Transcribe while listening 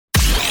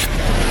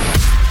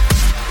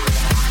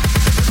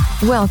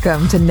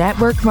Welcome to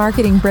Network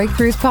Marketing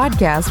Breakthroughs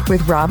Podcast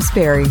with Rob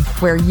Sperry,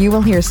 where you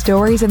will hear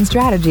stories and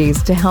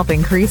strategies to help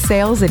increase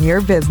sales in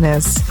your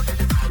business.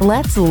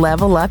 Let's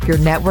level up your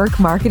network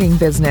marketing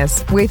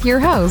business with your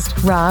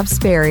host, Rob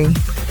Sperry.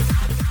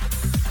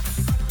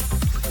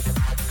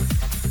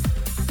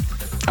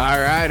 All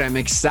right, I'm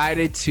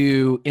excited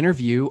to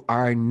interview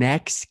our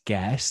next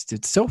guest.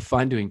 It's so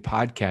fun doing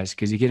podcasts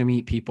because you get to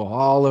meet people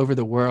all over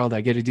the world.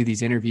 I get to do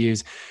these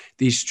interviews.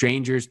 These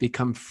strangers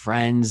become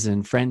friends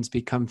and friends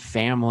become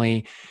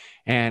family.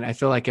 And I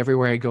feel like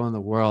everywhere I go in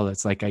the world,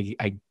 it's like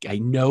I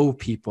know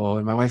people.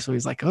 And my wife's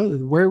always like, "Oh,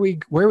 where are we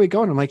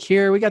going?" I'm like,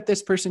 "Here, we got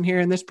this person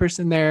here and this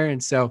person there."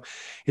 And so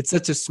it's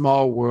such a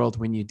small world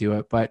when you do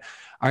it. But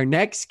our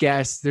next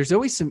guest, there's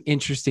always some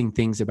interesting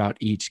things about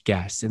each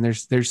guest. And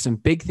there's some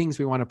big things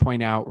we want to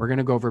point out. We're going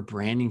to go over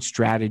branding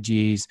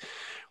strategies.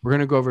 We're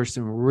going to go over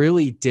some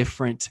really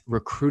different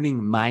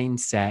recruiting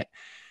mindset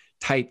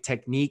type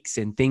techniques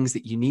and things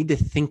that you need to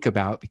think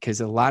about,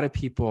 because a lot of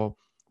people,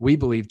 we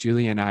believe,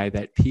 Julie and I,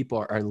 that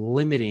people are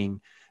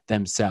limiting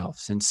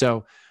themselves. And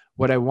so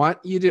what I want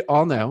you to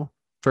all know,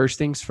 first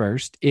things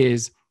first,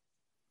 is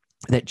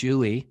that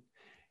Julie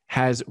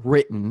has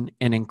written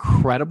an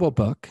incredible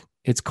book.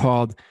 It's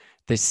called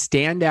The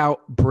Standout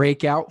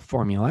Breakout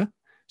Formula.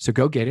 So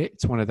go get it.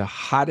 It's one of the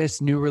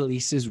hottest new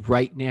releases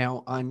right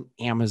now on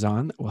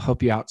Amazon that will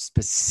help you out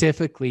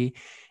specifically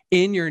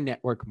in your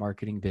network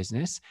marketing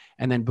business.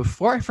 And then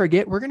before I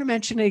forget, we're going to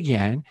mention it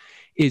again,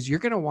 is you're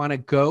going to want to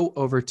go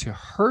over to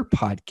her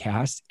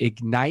podcast,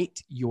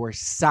 Ignite Your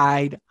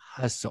Side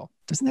Hustle.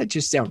 Doesn't that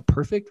just sound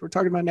perfect? We're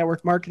talking about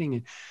network marketing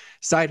and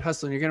side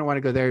hustle, and you're going to want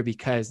to go there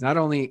because not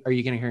only are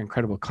you going to hear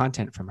incredible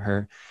content from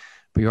her,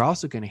 but you're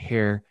also going to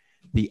hear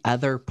the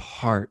other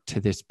part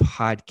to this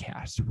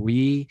podcast.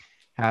 We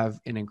have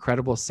an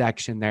incredible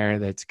section there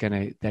that's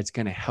going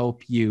to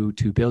help you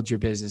to build your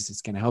business.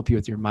 It's going to help you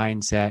with your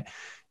mindset.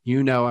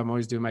 You know, I'm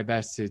always doing my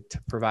best to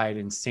provide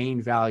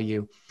insane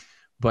value.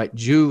 But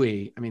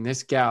Julie, I mean,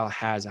 this gal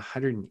has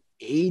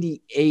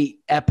 188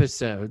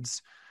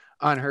 episodes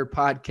on her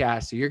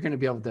podcast. So you're going to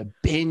be able to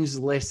binge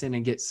listen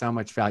and get so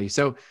much value.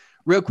 So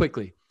real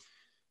quickly,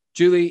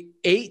 Julie,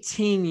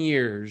 18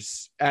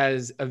 years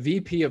as a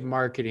VP of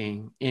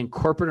marketing in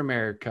corporate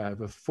America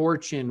of a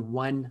Fortune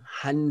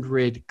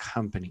 100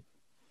 company.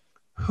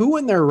 Who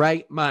in their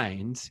right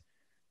mind,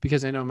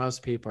 because I know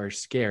most people are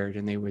scared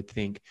and they would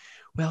think,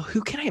 well,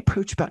 who can I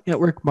approach about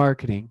network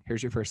marketing?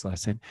 Here's your first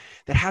lesson,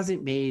 that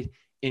hasn't made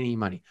any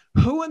money.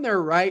 Who in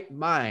their right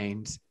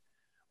mind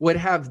would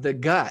have the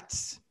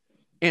guts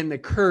and the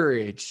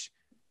courage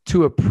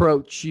to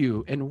approach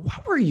you? And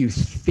what were you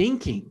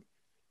thinking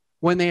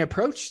when they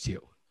approached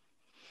you?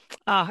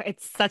 Oh,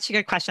 it's such a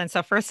good question.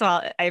 So first of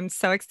all, I'm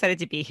so excited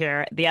to be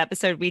here. The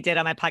episode we did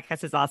on my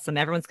podcast is awesome.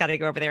 Everyone's got to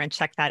go over there and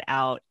check that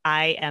out.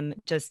 I am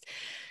just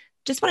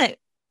want to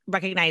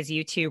recognize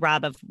you too,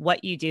 Rob, of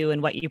what you do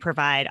and what you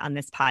provide on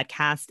this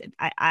podcast.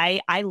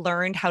 I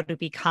learned how to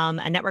become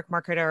a network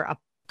marketer, a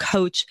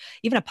coach,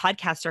 even a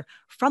podcaster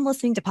from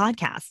listening to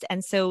podcasts.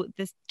 And so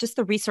just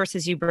the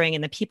resources you bring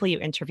and the people you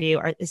interview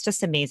is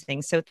just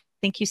amazing. So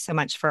thank you so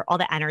much for all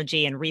the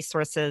energy and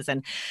resources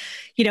and,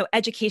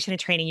 education and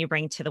training you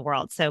bring to the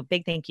world. So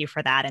big thank you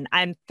for that. And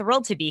I'm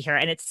thrilled to be here.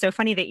 And it's so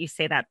funny that you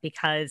say that,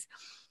 because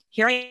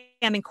here I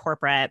am in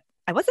corporate.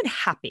 I wasn't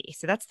happy.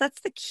 So that's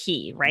the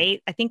key,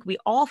 right? I think a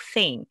lot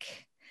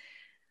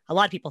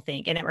of people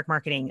think in network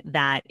marketing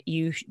that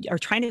you are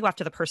trying to go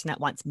after the person that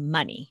wants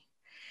money.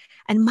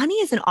 And money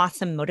is an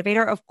awesome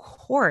motivator, of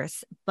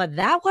course, but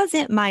that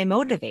wasn't my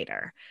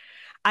motivator.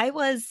 I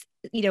was,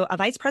 a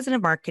vice president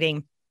of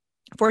marketing,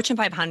 Fortune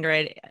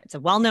 500. It's a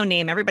well-known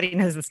name. Everybody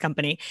knows this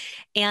company.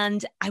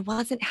 And I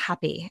wasn't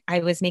happy.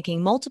 I was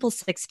making multiple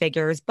six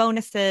figures,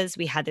 bonuses.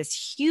 We had this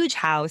huge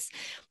house.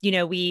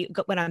 We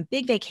went on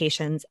big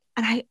vacations,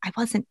 and I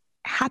wasn't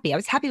happy. I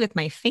was happy with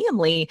my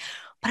family,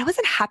 but I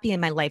wasn't happy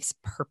in my life's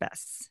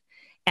purpose.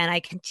 And I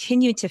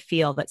continued to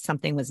feel that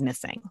something was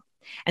missing.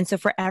 And so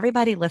for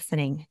everybody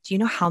listening, do you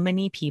know how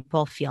many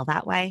people feel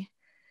that way?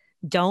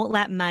 Don't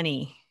let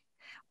money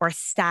or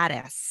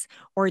status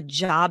or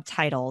job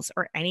titles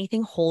or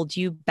anything hold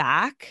you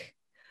back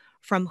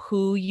from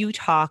who you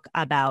talk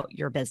about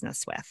your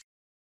business with.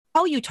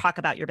 How you talk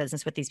about your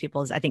business with these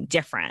people is, I think,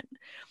 different,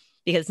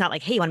 because it's not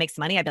like, hey, you want to make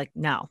some money? I'd be like,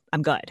 no,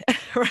 I'm good,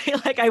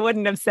 right? Like I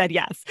wouldn't have said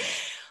yes.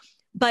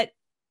 But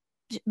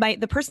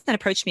the person that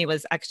approached me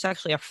was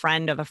actually a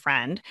friend of a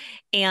friend,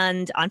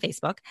 and on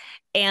Facebook,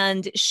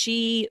 and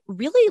she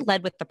really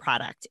led with the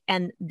product.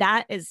 And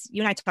that is,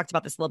 you and I talked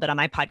about this a little bit on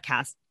my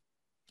podcast.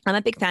 I'm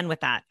a big fan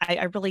with that.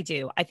 I really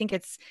do. I think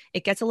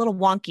it gets a little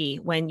wonky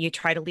when you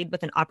try to lead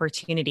with an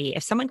opportunity.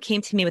 If someone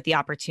came to me with the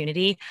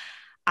opportunity,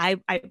 I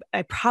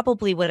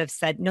probably would have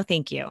said, no,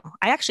 thank you.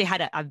 I actually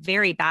had a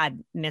very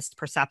bad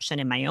misperception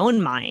in my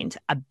own mind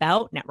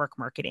about network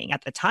marketing.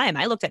 At the time,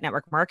 I looked at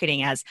network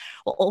marketing as,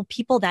 well,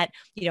 people that,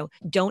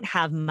 don't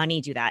have money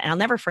do that. And I'll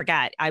never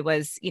forget, I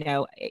was,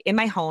 in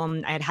my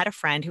home, I had a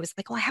friend who was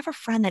like, oh, I have a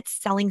friend that's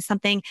selling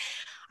something.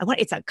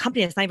 it's a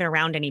company that's not even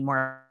around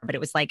anymore, but it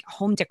was like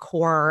home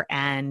decor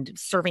and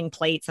serving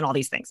plates and all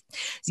these things.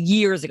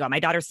 Years ago, my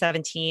daughter's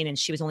 17 and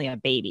she was only a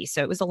baby.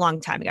 So it was a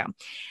long time ago.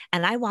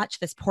 And I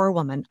watched this poor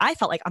woman. I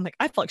felt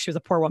like she was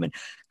a poor woman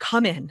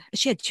come in.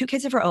 She had 2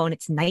 kids of her own.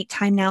 It's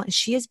nighttime now. And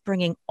she is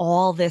bringing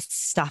all this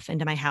stuff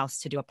into my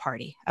house to do a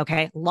party.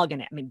 Okay.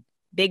 Lugging it. I mean,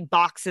 big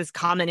boxes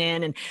coming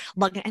in and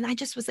lugging. And I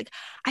just was like,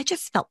 I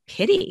just felt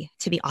pity,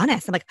 to be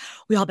honest. I'm like,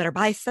 we all better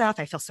buy stuff.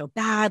 I feel so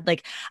bad.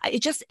 Like I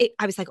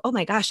was like, oh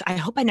my gosh, I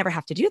hope I never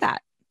have to do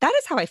that. That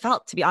is how I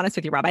felt, to be honest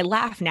with you, Rob. I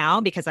laugh now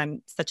because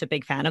I'm such a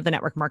big fan of the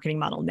network marketing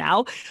model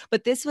now,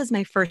 but this was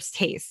my first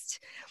taste.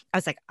 I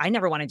was like, I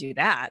never want to do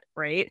that.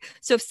 Right.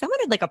 So if someone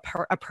had like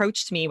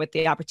approached me with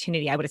the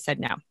opportunity, I would have said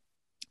no.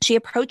 She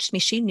approached me.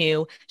 She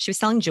knew she was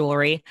selling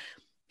jewelry.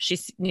 She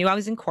knew I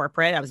was in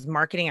corporate. I was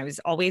marketing. I was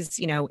always,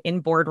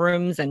 in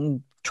boardrooms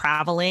and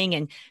traveling.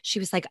 And she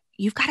was like,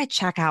 you've got to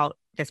check out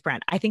this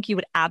brand. I think you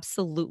would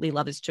absolutely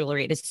love this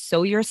jewelry. It is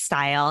so your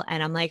style.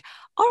 And I'm like,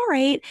 all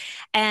right.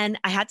 And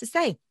I had to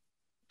say,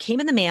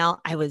 came in the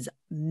mail. I was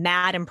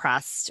mad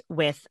impressed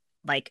with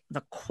like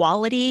the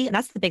quality. And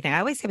that's the big thing. I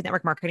always say with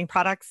network marketing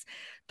products,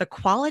 the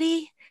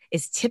quality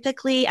is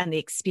typically, and the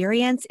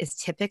experience is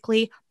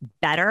typically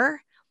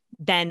better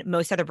than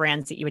most other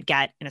brands that you would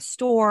get in a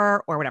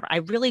store or whatever. I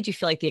really do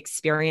feel like the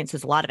experience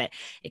is a lot of it.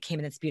 It came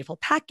in this beautiful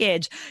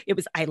package.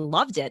 I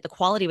loved it. The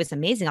quality was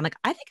amazing. I'm like,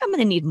 I think I'm going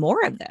to need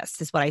more of this,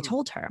 is what I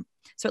told her.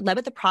 So it led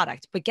with the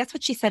product. But guess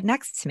what she said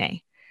next to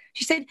me?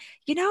 She said,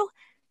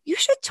 you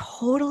should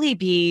totally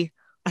be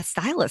a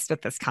stylist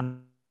with this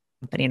company.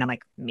 And I'm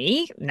like,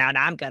 me? No,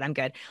 I'm good.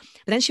 But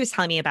then she was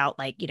telling me about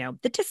like,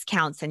 the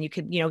discounts and you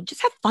could,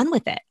 just have fun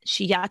with it.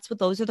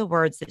 Those are the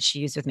words that she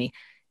used with me.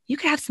 You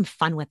could have some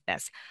fun with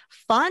this.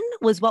 Fun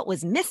was what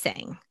was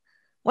missing. It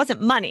wasn't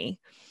money.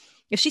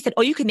 If she said,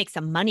 oh, you could make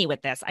some money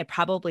with this, I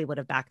probably would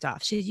have backed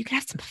off. She said, you could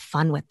have some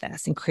fun with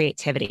this and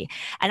creativity.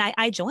 And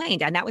I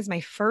joined, and that was my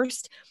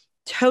first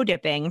toe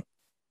dipping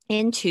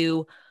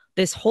into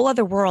this whole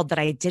other world that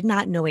I did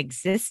not know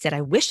existed.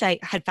 I wish I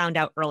had found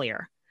out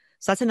earlier.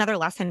 So that's another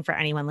lesson for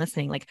anyone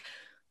listening. Like,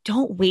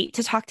 don't wait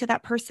to talk to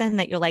that person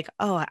that you're like,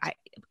 oh,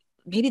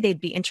 maybe they'd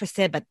be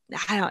interested, but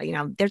I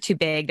don't, they're too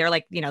big. They're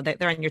like,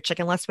 they're on your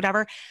chicken list,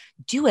 whatever.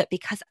 Do it,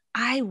 because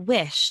I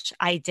wish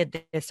I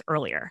did this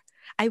earlier.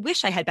 I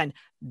wish I had been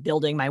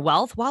building my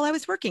wealth while I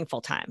was working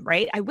full time,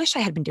 right? I wish I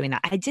had been doing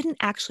that. I didn't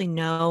actually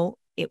know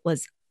it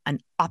was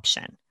an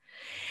option.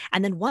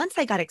 And then once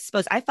I got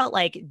exposed, I felt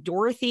like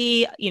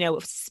Dorothy,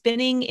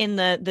 spinning in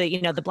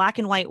the black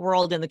and white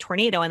world in the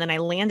tornado. And then I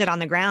landed on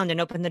the ground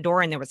and opened the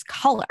door and there was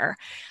color.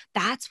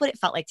 That's what it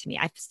felt like to me.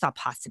 I saw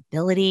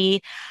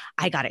possibility.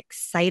 I got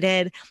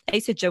excited. I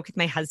used to joke with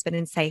my husband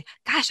and say,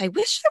 gosh, I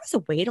wish there was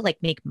a way to like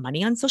make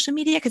money on social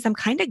media, because I'm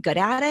kind of good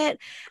at it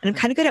and I'm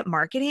kind of good at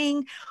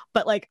marketing,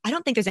 but like, I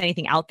don't think there's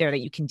anything out there that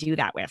you can do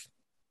that with.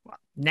 Well,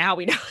 now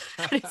we know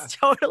that it's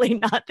totally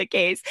not the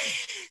case.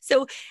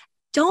 So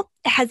don't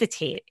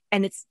hesitate.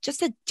 And it's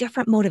just a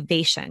different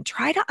motivation.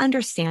 Try to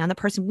understand the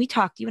person.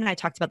 You and I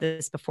talked about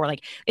this before.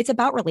 Like, it's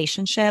about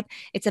relationship.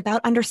 It's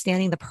about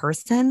understanding the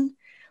person.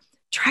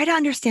 Try to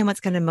understand what's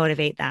going to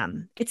motivate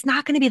them. It's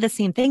not going to be the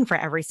same thing for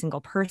every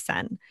single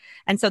person.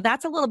 And so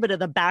that's a little bit of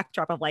the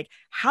backdrop of like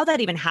how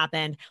that even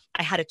happened.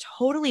 I had a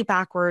totally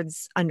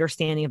backwards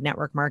understanding of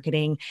network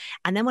marketing.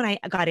 And then when I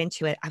got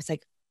into it, I was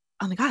like,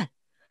 oh my God,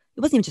 it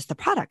wasn't even just the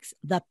products,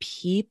 the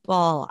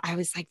people. I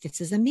was like,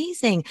 this is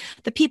amazing.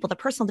 The people, the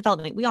personal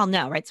development, we all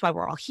know, right? That's why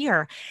we're all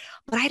here.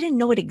 But I didn't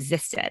know it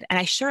existed. And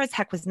I sure as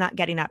heck was not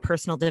getting that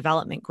personal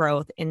development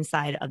growth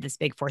inside of this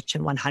big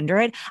Fortune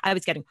 100. I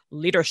was getting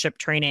leadership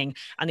training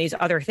and these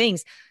other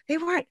things. They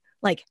weren't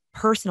like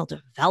personal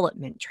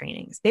development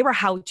trainings. They were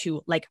how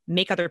to like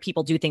make other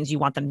people do things you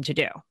want them to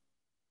do.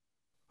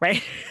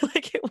 Right?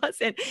 Like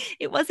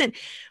it wasn't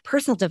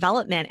personal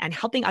development and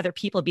helping other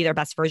people be their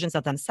best versions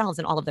of themselves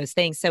and all of those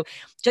things. So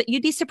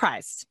you'd be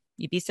surprised.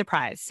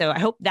 So I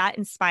hope that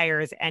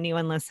inspires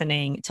anyone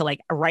listening to, like,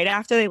 right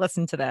after they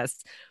listen to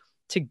this,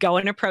 to go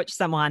and approach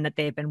someone that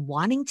they've been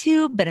wanting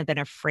to, but have been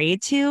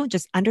afraid to,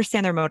 just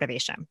understand their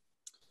motivation.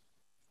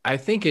 I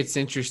think it's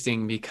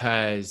interesting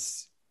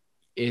because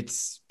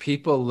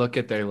people look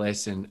at their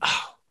list and,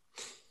 oh,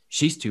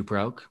 she's too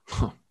broke.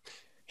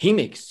 He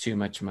makes too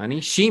much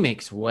money. She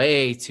makes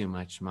way too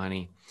much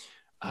money.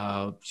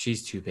 Oh,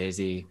 she's too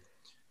busy.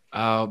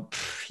 Oh,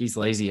 he's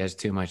lazy, has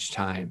too much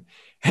time.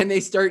 And they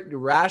start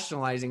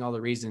rationalizing all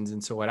the reasons.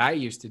 And so what I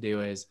used to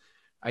do is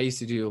I used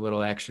to do a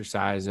little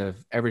exercise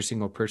of every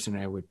single person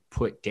I would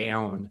put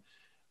down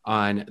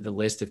on the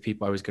list of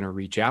people I was going to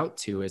reach out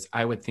to, is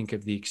I would think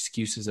of the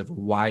excuses of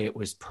why it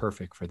was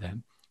perfect for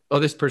them. Oh,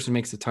 this person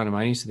makes a ton of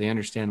money, so they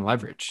understand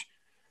leverage,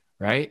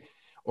 right?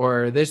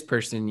 Or this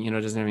person,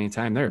 doesn't have any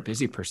time. They're a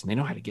busy person. They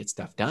know how to get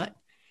stuff done.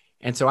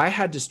 And so I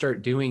had to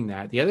start doing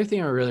that. The other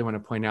thing I really want to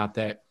point out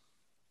that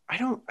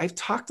I've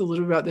talked a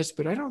little about this,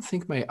 but I don't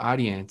think my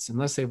audience,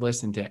 unless they've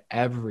listened to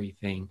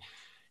everything,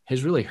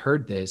 has really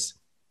heard this.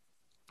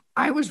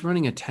 I was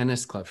running a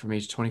tennis club from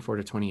age 24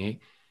 to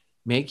 28,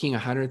 making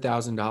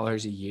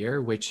 $100,000 a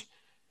year, which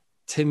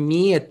to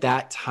me at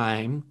that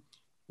time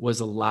was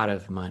a lot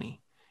of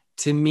money.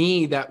 To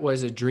me, that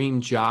was a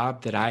dream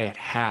job that I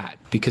had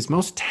because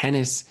most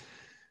tennis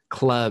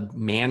club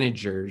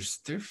managers,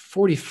 they're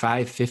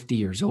 45, 50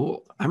 years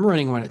old. I'm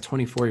running one at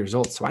 24 years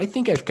old. So I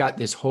think I've got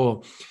this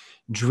whole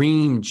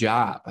dream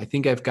job. I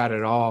think I've got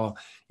it all.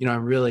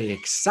 I'm really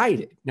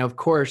excited. Now, of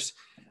course,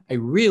 I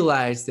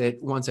realized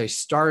that once I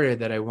started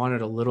that I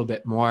wanted a little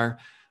bit more.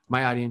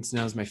 My audience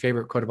knows my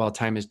favorite quote of all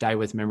time is die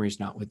with memories,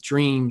 not with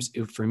dreams.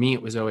 For me,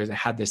 it was always, I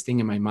had this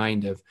thing in my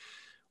mind of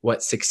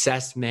what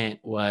success meant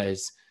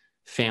was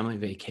family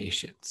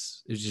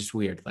vacations. It was just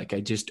weird. Like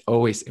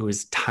it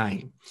was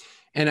time.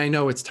 And I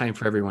know it's time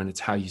for everyone. It's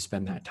how you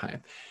spend that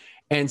time.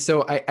 And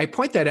so I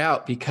point that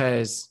out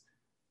because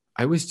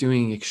I was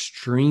doing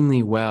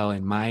extremely well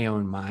in my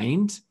own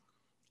mind.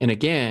 And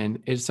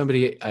again, if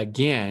somebody,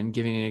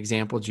 giving an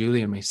example,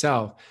 Julie and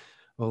myself,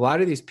 a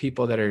lot of these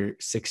people that are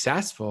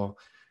successful,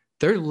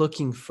 they're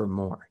looking for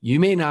more. You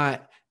may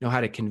not know how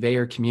to convey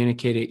or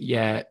communicate it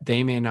yet.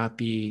 They may not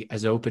be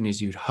as open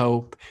as you'd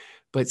hope,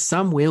 but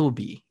some will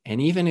be. And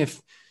even if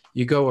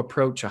you go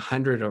approach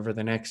 100 over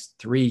the next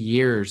 3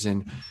 years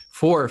and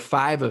 4 or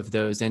 5 of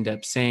those end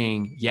up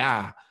saying,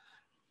 yeah,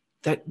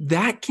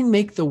 that can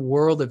make the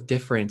world of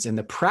difference. And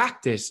the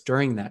practice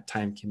during that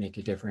time can make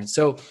a difference.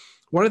 So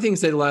one of the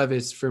things I love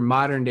is for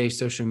modern day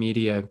social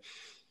media,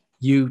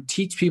 you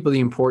teach people the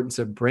importance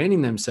of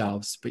branding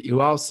themselves, but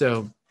you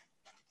also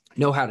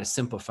know how to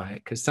simplify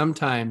it. Because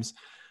sometimes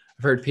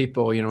I've heard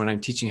people, when I'm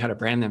teaching how to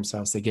brand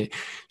themselves, they get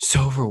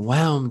so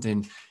overwhelmed.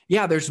 And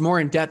yeah, there's more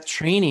in-depth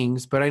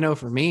trainings, but I know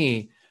for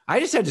me,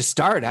 I just had to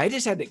start. I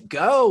just had to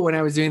go when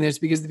I was doing this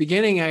because at the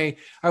beginning,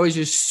 I was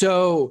just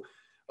so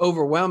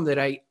overwhelmed that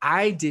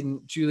I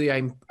didn't, Julie,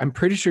 I'm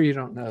pretty sure you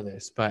don't know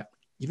this, but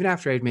even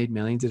after I'd made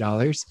millions of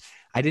dollars,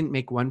 I didn't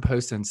make one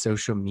post on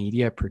social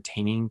media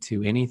pertaining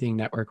to anything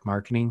network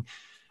marketing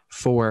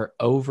for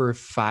over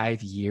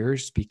 5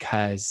 years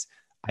because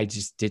I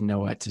just didn't know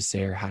what to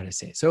say or how to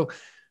say it. So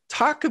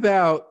talk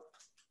about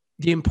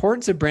the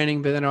importance of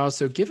branding, but then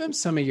also give them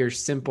some of your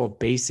simple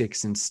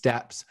basics and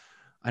steps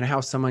on how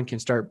someone can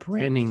start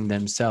branding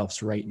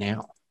themselves right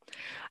now.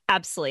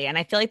 Absolutely. And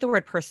I feel like the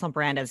word personal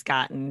brand has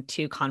gotten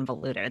too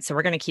convoluted. So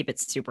we're going to keep it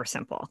super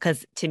simple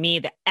because to me,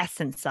 the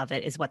essence of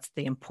it is what's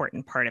the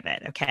important part of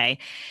it. Okay.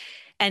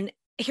 And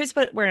here's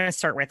what we're going to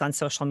start with on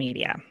social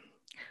media.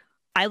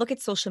 I look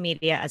at social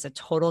media as a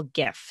total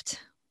gift.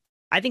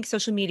 I think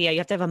social media, you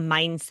have to have a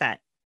mindset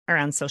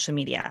around social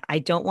media. I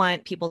don't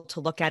want people to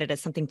look at it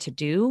as something to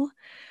do.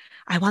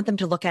 I want them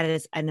to look at it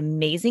as an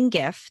amazing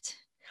gift.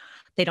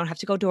 They don't have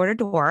to go door to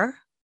door.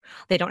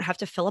 They don't have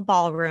to fill a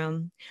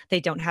ballroom. They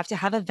don't have to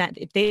have an event.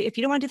 If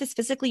you don't want to do this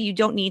physically, you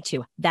don't need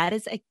to. That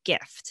is a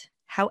gift.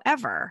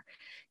 However,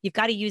 you've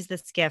got to use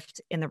this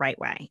gift in the right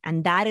way.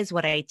 And that is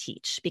what I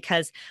teach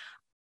because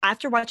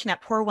after watching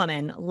that poor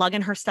woman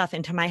lugging her stuff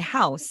into my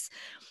house,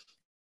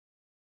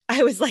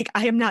 I was like,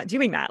 I am not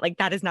doing that. Like,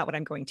 that is not what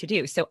I'm going to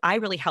do. So I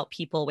really help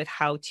people with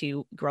how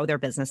to grow their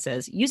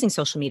businesses using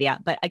social media.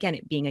 But again,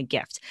 it being a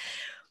gift.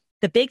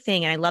 The big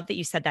thing, and I love that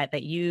you said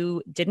that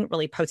you didn't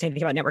really post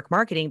anything about network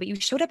marketing, but you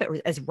showed up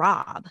as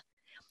Rob.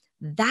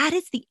 That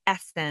is the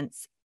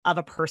essence of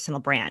a personal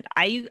brand.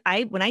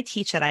 When I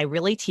teach it, I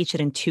really teach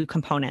it in 2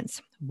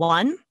 components.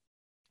 One,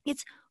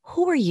 it's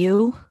who are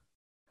you?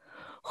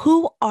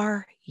 Who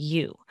are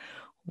you?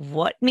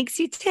 What makes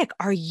you tick?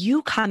 Are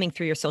you coming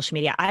through your social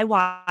media? I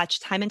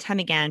watch time and time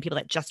again, people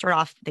that just start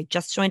off, they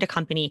just joined a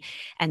company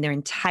and their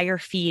entire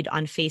feed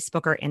on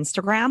Facebook or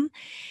Instagram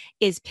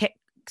is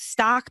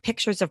stock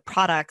pictures of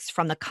products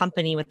from the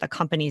company with the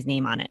company's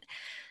name on it.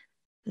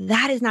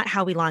 That is not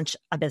how we launch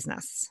a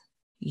business.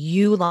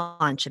 You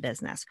launch a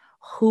business.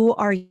 Who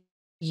are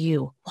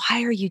you?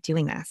 Why are you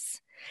doing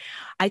this?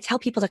 I tell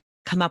people to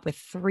come up with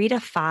 3 to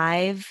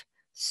 5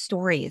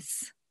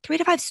 stories. 3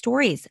 to 5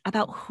 stories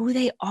about who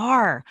they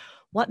are,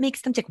 what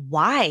makes them tick,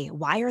 why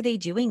are they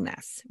doing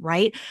this,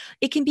 right?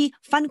 It can be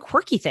fun,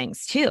 quirky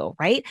things too,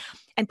 right?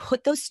 And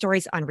put those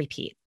stories on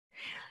repeat.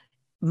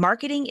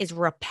 Marketing is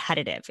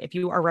repetitive. If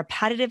you are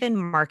repetitive in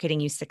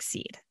marketing, you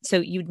succeed. So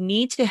you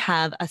need to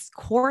have a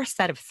core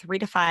set of 3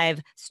 to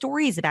 5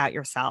 stories about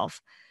yourself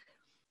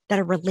that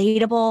are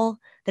relatable,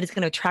 that is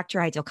going to attract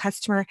your ideal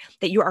customer,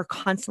 that you are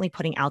constantly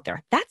putting out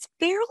there. That's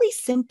fairly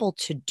simple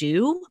to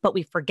do, but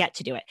we forget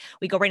to do it.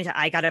 We go right into,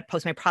 I got to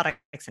post my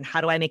products and how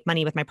do I make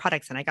money with my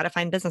products? And I got to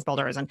find business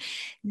builders. And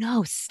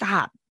no,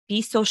 stop.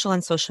 Be social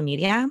on social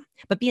media,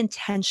 but be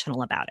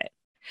intentional about it.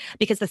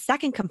 Because the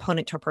second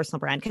component to a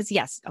personal brand, because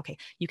yes, okay,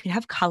 you can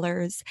have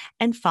colors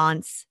and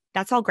fonts.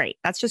 That's all great.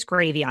 That's just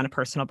gravy on a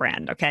personal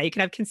brand. Okay. You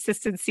can have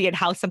consistency in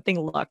how something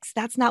looks.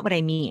 That's not what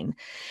I mean.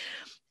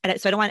 And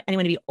so I don't want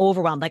anyone to be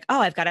overwhelmed, like, oh,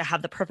 I've got to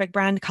have the perfect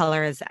brand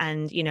colors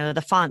and,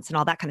 the fonts and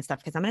all that kind of stuff.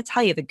 Because I'm going to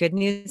tell you the good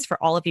news for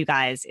all of you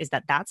guys is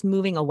that that's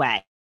moving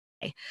away.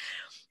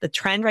 The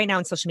trend right now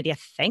in social media,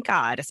 thank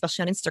God,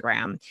 especially on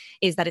Instagram,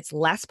 is that it's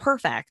less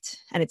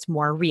perfect and it's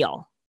more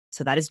real.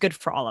 So that is good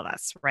for all of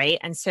us, right?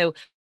 And so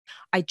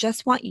I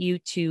just want you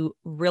to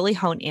really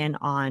hone in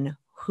on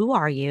who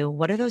are you?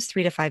 What are those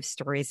 3 to 5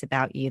 stories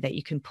about you that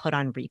you can put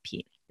on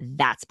repeat?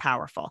 That's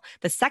powerful.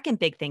 The second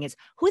big thing is,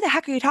 who the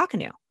heck are you talking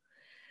to?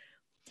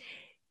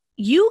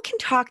 You can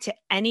talk to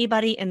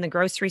anybody in the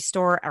grocery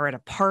store or at a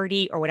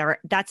party or whatever.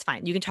 That's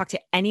fine. You can talk to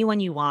anyone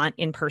you want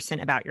in person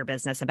about your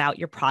business, about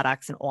your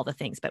products and all the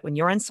things. But when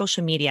you're on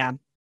social media,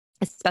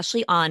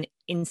 especially on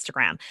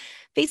Instagram,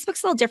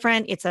 Facebook's a little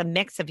different. It's a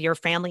mix of your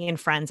family and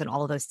friends and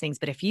all of those things.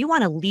 But if you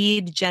want a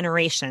lead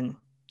generation,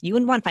 you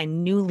would want to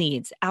find new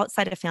leads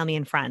outside of family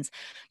and friends,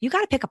 you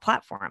got to pick a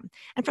platform.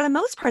 And for the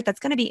most part, that's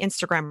going to be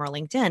Instagram or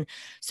LinkedIn.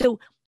 So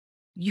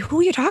who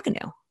are you talking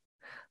to?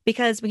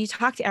 Because when you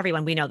talk to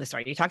everyone, we know the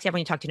story. You talk to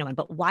everyone, you talk to no one.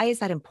 But why is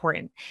that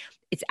important?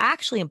 It's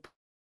actually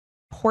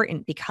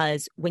important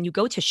because when you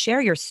go to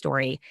share your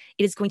story,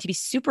 it is going to be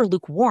super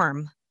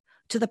lukewarm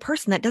to the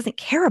person that doesn't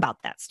care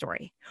about that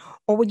story.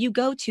 Or when you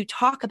go to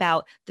talk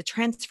about the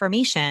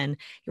transformation,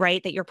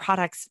 right, that your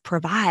products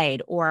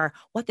provide, or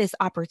what this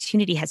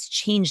opportunity has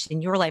changed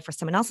in your life or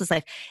someone else's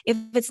life, if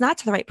it's not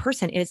to the right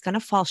person, it is going to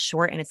fall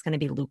short and it's going to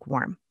be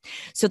lukewarm.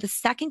 So the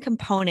second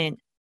component,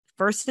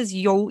 first is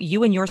you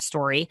and your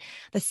story.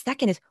 The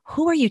second is,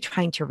 who are you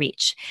trying to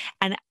reach?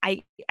 And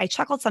I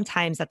chuckled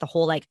sometimes at the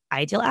whole like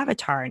ideal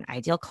avatar and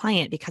ideal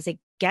client, because it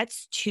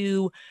gets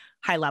too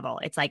high level.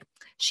 It's like,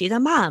 she's a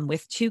mom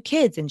with 2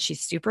 kids and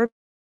she's super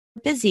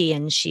busy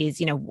and she's,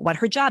 what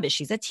her job is.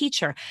 She's a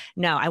teacher.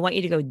 No, I want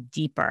you to go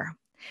deeper.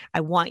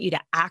 I want you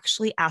to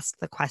actually ask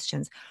the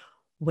questions.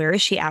 Where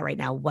is she at right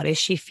now? What is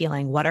she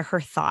feeling? What are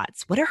her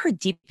thoughts? What are her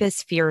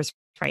deepest fears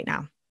right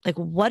now? Like,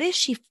 what is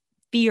she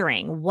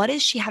fearing? What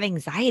is she having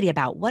anxiety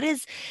about? What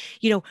is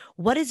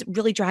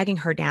really dragging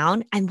her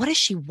down? And what does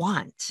she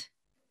want?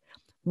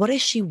 What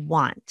does she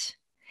want?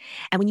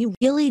 And when you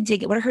really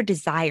dig, what are her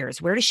desires?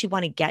 Where does she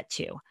want to get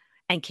to?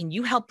 And can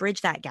you help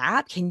bridge that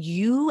gap? Can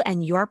you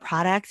and your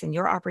products and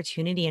your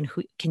opportunity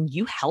can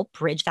you help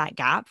bridge that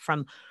gap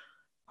from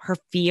her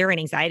fear and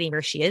anxiety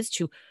where she is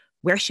to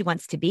where she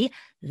wants to be?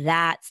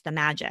 That's the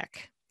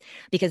magic.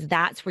 Because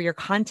that's where your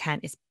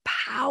content is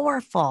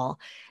powerful,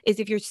 is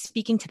if you're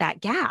speaking to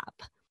that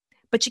gap.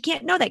 But you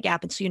can't know that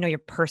gap until you know your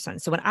person.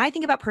 So when I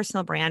think about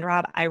personal brand,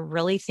 Rob, I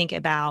really think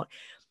about,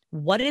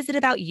 what is it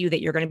about you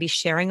that you're going to be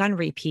sharing on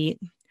repeat?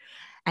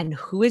 And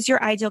who is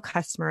your ideal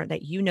customer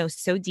that you know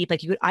so deep?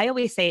 I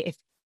always say,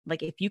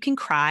 if you can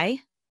cry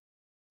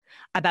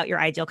about your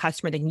ideal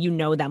customer, then you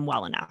know them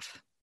well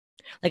enough.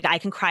 Like, I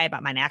can cry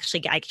about mine.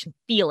 Actually, I can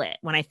feel it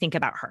when I think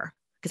about her,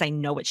 because I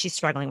know what she's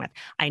struggling with.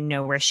 I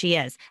know where she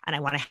is, and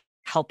I want to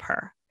help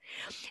her.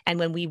 And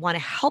when we want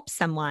to help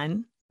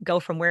someone go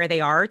from where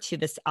they are to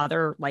this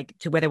other,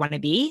 to where they want to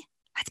be,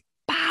 that's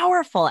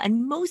powerful.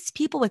 And most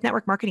people with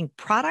network marketing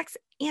products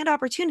and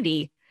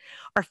opportunity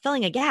are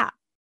filling a gap.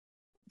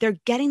 They're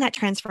getting that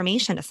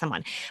transformation to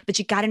someone, but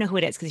you got to know who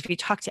it is. Because if you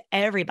talk to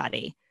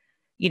everybody,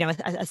 a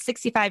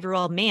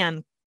 65-year-old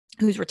man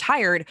who's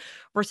retired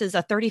versus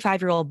a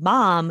 35-year-old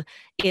mom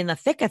in the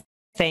thick of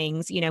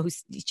things, who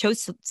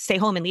chose to stay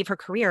home and leave her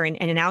career.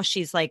 And now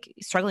she's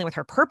struggling with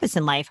her purpose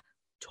in life.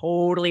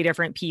 Totally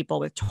different people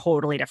with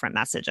totally different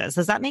messages.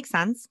 Does that make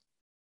sense?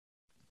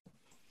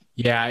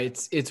 Yeah,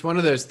 it's one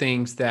of those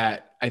things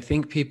that I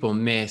think people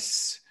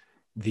miss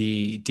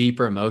the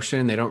deeper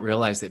emotion. They don't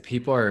realize that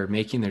people are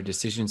making their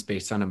decisions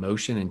based on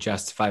emotion and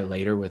justify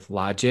later with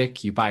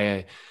logic. You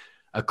buy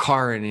a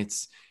car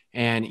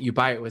and you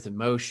buy it with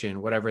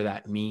emotion, whatever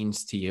that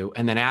means to you.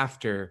 And then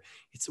after,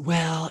 it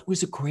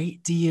was a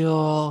great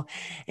deal.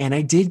 And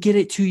I did get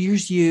it 2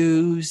 years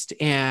used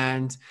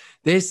and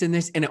this, and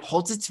it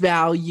holds its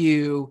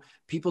value.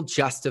 People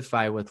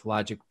justify with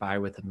logic, buy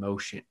with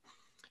emotion.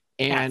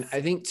 And yes.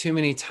 I think too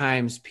many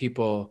times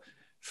people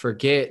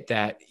forget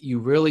that you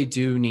really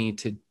do need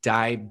to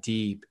dive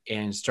deep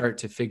and start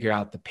to figure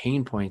out the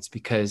pain points,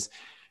 because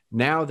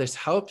now this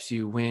helps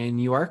you when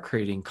you are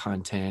creating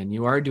content,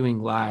 you are doing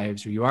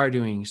lives, or you are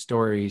doing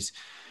stories,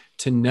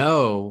 to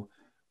know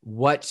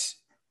what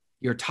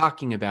you're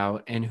talking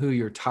about and who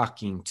you're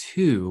talking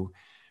to,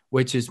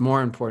 which is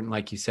more important,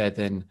 like you said,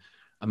 than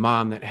a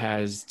mom that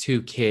has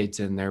 2 kids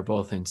and they're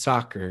both in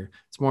soccer.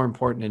 It's more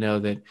important to know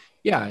that,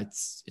 yeah,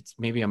 it's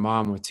maybe a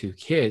mom with 2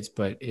 kids,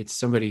 but it's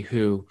somebody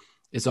who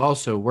is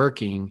also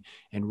working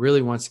and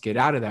really wants to get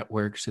out of that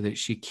work so that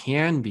she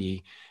can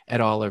be at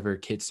all of her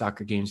kids'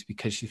 soccer games,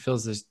 because she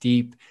feels this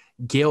deep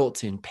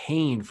guilt and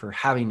pain for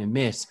having to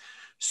miss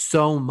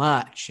so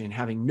much and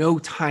having no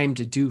time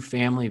to do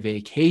family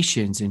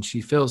vacations. And she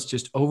feels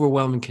just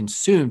overwhelmed and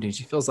consumed, and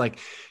she feels like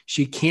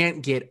she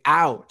can't get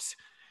out.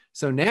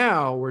 So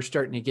now we're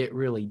starting to get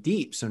really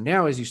deep. So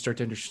now, as you start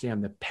to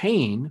understand the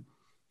pain,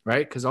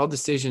 right? Because all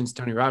decisions,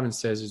 Tony Robbins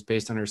says, is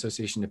based on our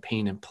association to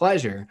pain and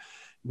pleasure.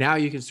 Now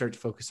you can start to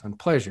focus on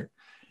pleasure.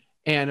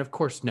 And of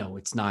course, no,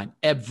 it's not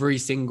every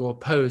single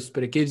post,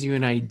 but it gives you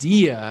an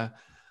idea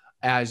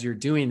as you're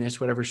doing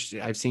this, whatever.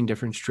 I've seen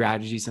different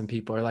strategies. Some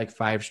people are like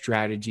 5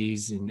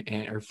 strategies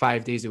or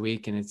 5 days a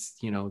week. And it's,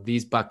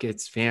 these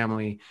buckets,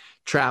 family,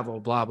 travel,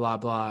 blah, blah,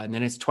 blah. And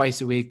then it's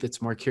twice a week.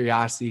 That's more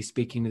curiosity,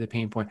 speaking to the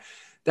pain point.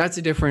 That's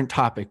a different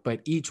topic, but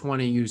each one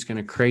of you is going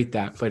to create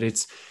that. But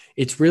it's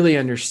it's really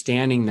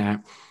understanding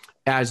that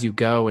as you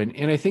go.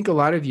 And I think a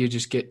lot of you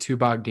just get too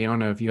bogged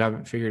down if you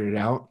haven't figured it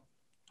out.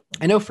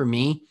 I know for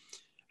me,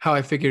 how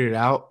I figured it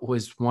out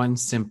was one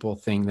simple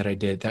thing that I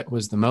did. That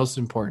was the most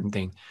important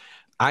thing.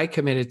 I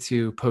committed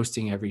to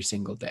posting every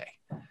single day.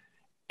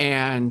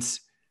 And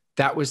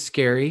that was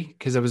scary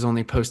because I was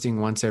only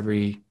posting once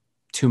every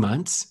 2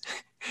 months.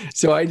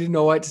 So I didn't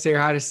know what to say or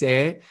how to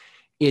say it.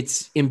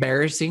 It's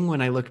embarrassing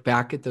when I look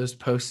back at those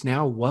posts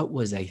now. What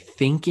was I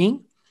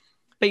thinking?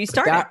 But you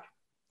started.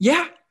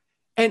 Yeah.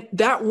 And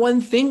that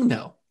one thing,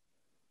 though,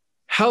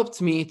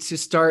 helped me to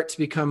start to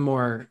become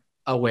more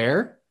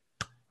aware,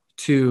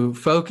 to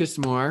focus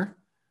more,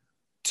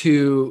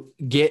 to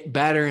get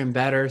better and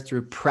better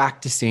through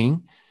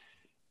practicing.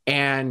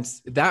 And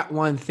that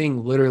one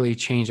thing literally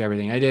changed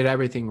everything. I did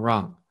everything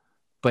wrong,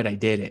 but I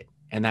did it.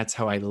 And that's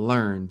how I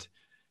learned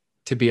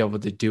to be able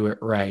to do it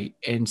right.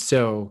 And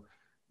so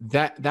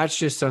that's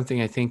just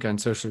something I think on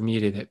social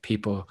media that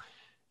people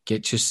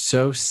get just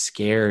so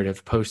scared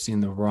of posting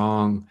the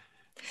wrong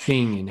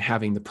thing and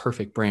having the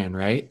perfect brand,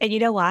 right? And you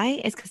know why?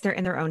 It's because they're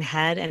in their own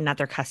head and not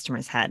their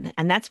customer's head.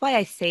 And that's why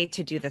I say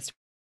to do this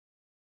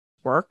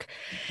work.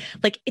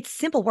 Like, it's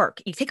simple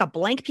work. You take a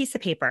blank piece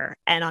of paper,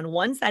 and on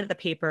one side of the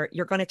paper,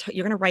 you're going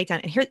to write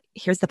down, and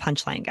here's the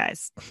punchline,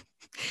 guys.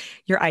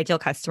 Your ideal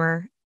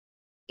customer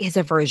is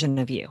a version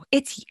of you.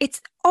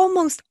 It's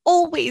almost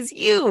always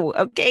you.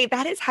 Okay.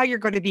 That is how you're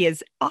going to be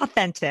as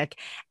authentic.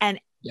 And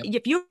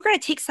if you're going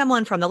to take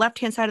someone from the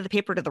left-hand side of the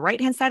paper to the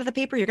right-hand side of the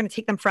paper, you're going to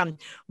take them from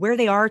where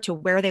they are to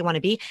where they want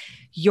to be.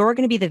 You're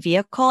going to be the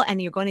vehicle,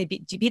 and you're going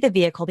to be the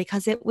vehicle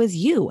because it was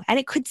you, and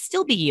it could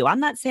still be you. I'm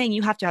not saying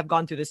you have to have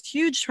gone through this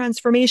huge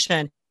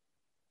transformation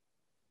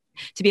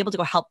to be able to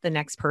go help the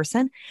next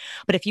person.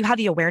 But if you have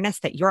the awareness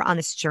that you're on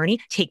this journey,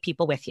 take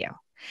people with you.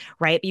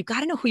 Right? But you've got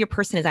to know who your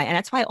person is. And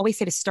that's why I always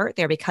say to start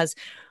there, because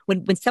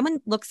when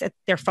someone looks at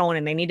their phone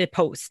and they need to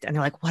post and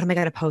they're like, what am I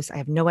going to post? I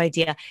have no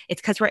idea.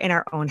 It's because we're in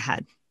our own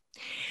head.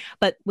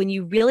 But when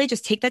you really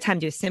just take the time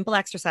to do a simple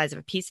exercise of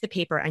a piece of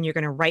paper, and you're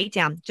going to write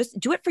down, just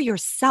do it for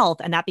yourself.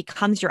 And that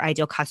becomes your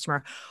ideal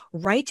customer.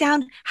 Write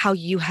down how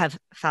you have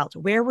felt.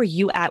 Where were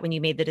you at when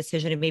you made the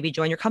decision to maybe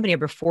join your company, or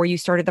before you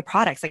started the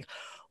products? Like,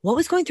 what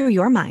was going through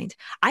your mind?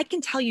 I can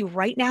tell you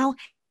right now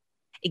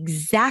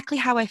exactly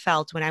how I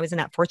felt when I was in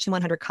that Fortune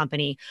 100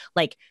 company,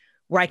 like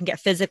where I can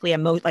get physically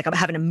like I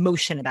have an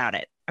emotion about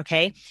it.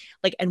 Okay.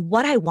 Like, and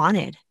what I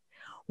wanted,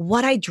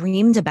 what I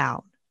dreamed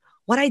about,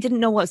 what I didn't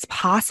know was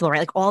possible, right?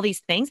 Like all these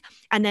things.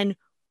 And then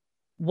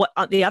what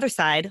on the other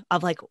side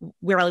of like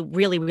where I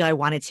really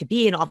wanted to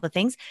be and all the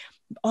things,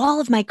 all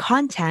of my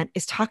content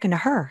is talking to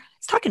her.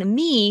 It's talking to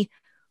me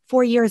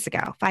 5 years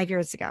ago.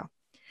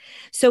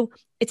 So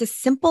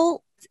it's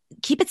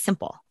keep it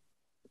simple.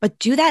 But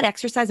do that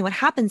exercise. And what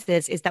happens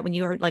is that when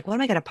you're like, what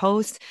am I going to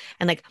post?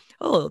 And like,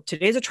 oh,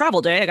 today's a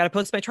travel day. I got to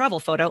post my travel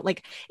photo.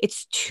 Like,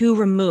 it's too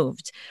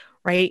removed,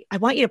 right? I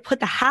want you to put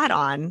the hat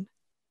on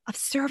of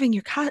serving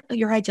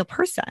your ideal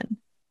person,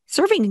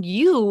 serving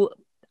you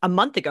a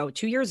month ago,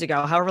 2 years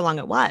ago, however long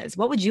it was.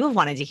 What would you have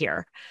wanted to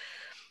hear?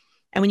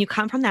 And when you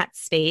come from that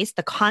space,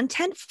 the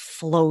content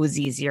flows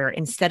easier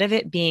instead of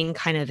it being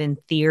kind of in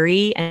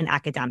theory and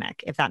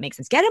academic, if that makes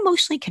sense. Get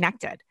emotionally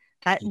connected.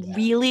 That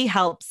really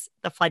helps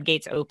the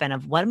floodgates open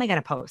of what am I going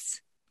to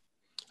post?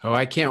 Oh,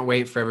 I can't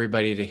wait for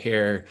everybody to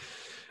hear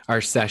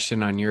our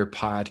session on your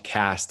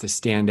podcast, the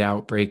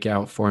Standout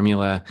Breakout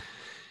Formula.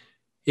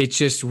 It's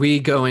just, we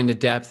go into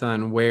depth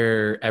on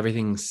where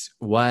everything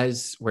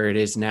was, where it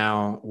is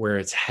now, where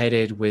it's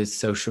headed with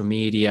social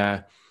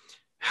media,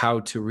 how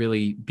to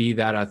really be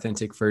that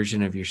authentic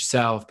version of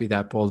yourself, be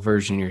that bold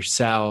version of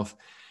yourself.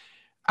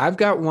 I've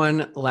got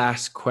one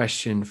last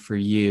question for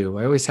you.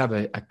 I always have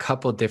a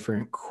couple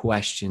different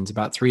questions,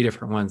 about 3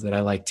 different ones that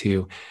I like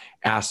to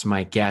ask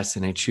my guests,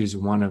 and I choose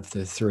one of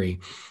the 3.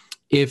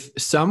 If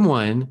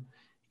someone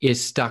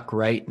is stuck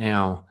right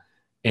now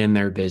in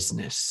their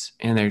business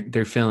and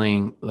they're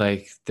feeling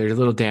like they're a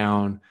little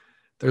down,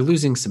 they're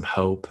losing some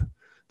hope,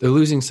 they're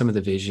losing some of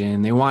the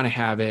vision, they want to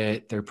have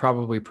it, they're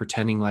probably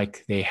pretending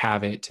like they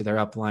have it to their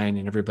upline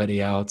and everybody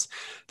else,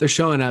 they're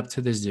showing up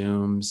to the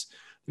Zooms,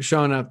 they're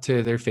showing up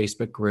to their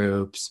Facebook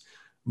groups,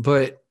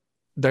 but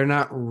they're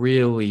not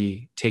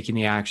really taking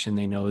the action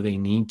they know they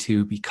need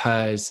to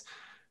because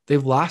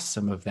they've lost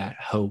some of that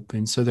hope.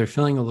 And so they're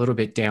feeling a little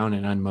bit down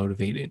and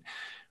unmotivated.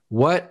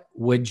 What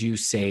would you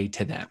say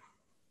to them?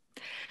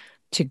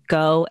 To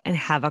go and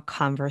have a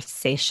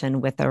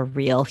conversation with a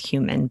real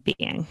human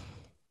being.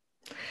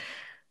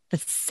 The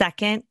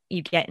second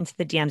you get into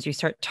the DMs, you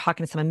start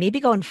talking to someone, maybe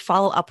go and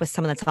follow up with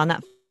someone that's on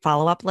that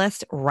follow-up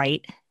list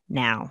right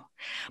now.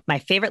 My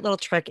favorite little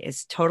trick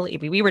is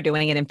we were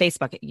doing it in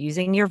Facebook,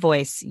 using your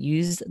voice,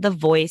 use the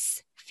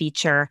voice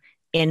feature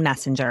in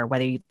Messenger,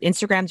 whether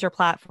Instagram's your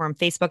platform,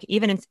 Facebook,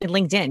 even in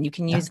LinkedIn, you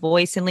can use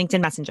voice in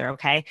LinkedIn Messenger.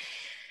 Okay.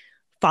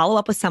 Follow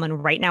up with someone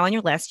right now on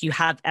your list.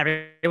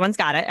 Everyone's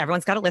got it.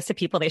 Everyone's got a list of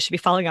people they should be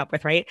following up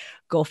with, right?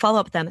 Go follow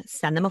up with them,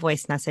 send them a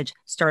voice message,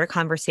 start a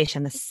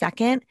conversation. The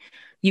second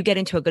you get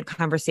into a good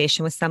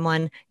conversation with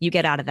someone, you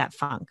get out of that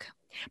funk.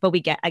 But we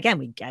get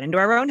into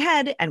our own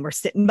head and we're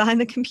sitting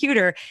behind the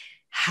computer.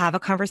 Have a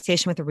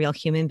conversation with a real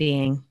human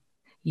being.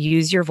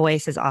 Use your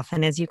voice as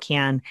often as you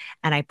can.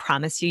 And I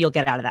promise you'll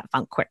get out of that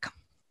funk quick.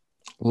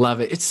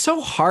 Love it. It's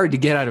so hard to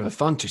get out of a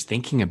funk just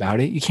thinking about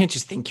it. You can't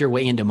just think your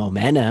way into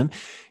momentum.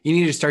 You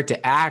need to start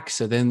to act.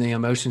 So then the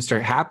emotions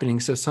start happening.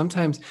 So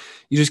sometimes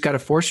you just got to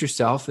force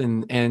yourself.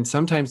 And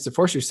sometimes to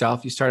force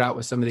yourself, you start out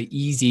with some of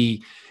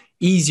the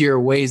easier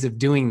ways of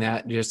doing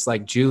that, just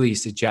like Julie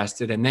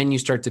suggested. And then you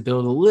start to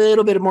build a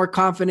little bit of more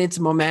confidence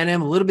and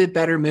momentum, a little bit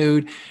better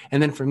mood.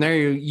 And then from there,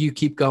 you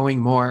keep going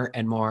more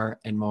and more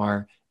and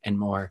more and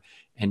more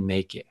and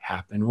make it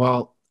happen.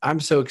 Well, I'm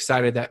so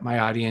excited that my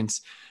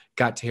audience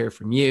got to hear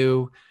from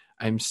you.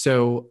 I'm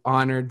so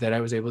honored that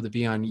I was able to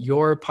be on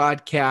your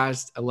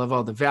podcast. I love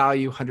all the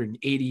value,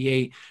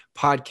 188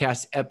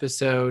 podcast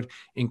episode,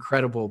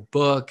 incredible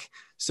book,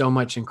 so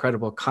much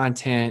incredible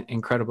content,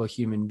 incredible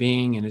human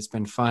being. And it's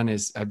been fun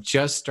as I've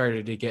just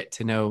started to get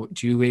to know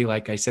Julie.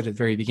 Like I said at the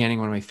very beginning,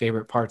 one of my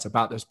favorite parts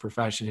about this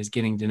profession is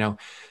getting to know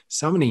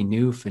so many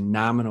new,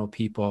 phenomenal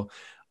people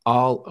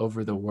all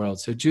over the world.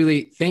 So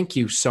Julie, thank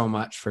you so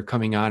much for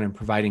coming on and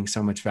providing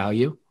so much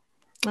value.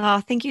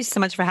 Oh, thank you so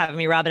much for having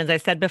me, Robin. As I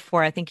said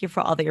before, I thank you for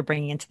all that you're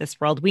bringing into this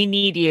world. We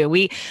need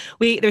you.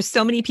 There's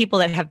so many people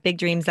that have big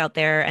dreams out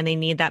there and they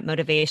need that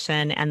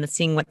motivation and the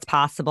seeing what's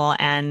possible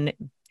and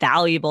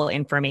valuable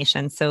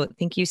information. So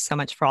thank you so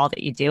much for all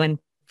that you do and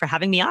for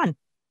having me on.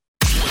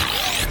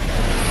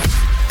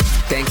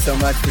 Thanks so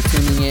much for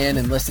tuning in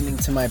and listening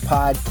to my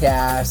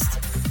podcast.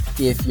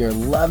 If you're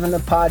loving the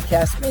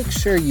podcast, make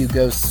sure you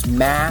go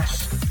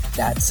smash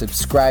that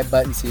subscribe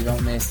button so you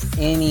don't miss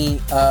any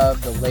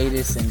of the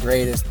latest and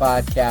greatest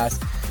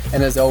podcasts.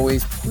 And as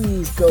always,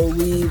 please go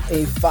leave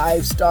a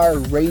 5-star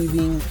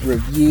raving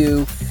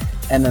review.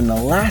 And then the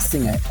last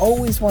thing I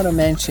always want to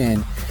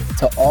mention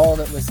to all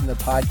that listen to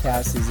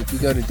podcasts is if you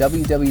go to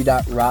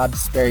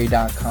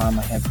www.robsperry.com,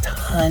 I have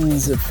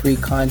tons of free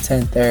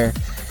content there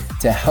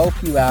to help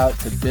you out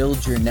to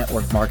build your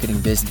network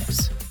marketing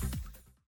business.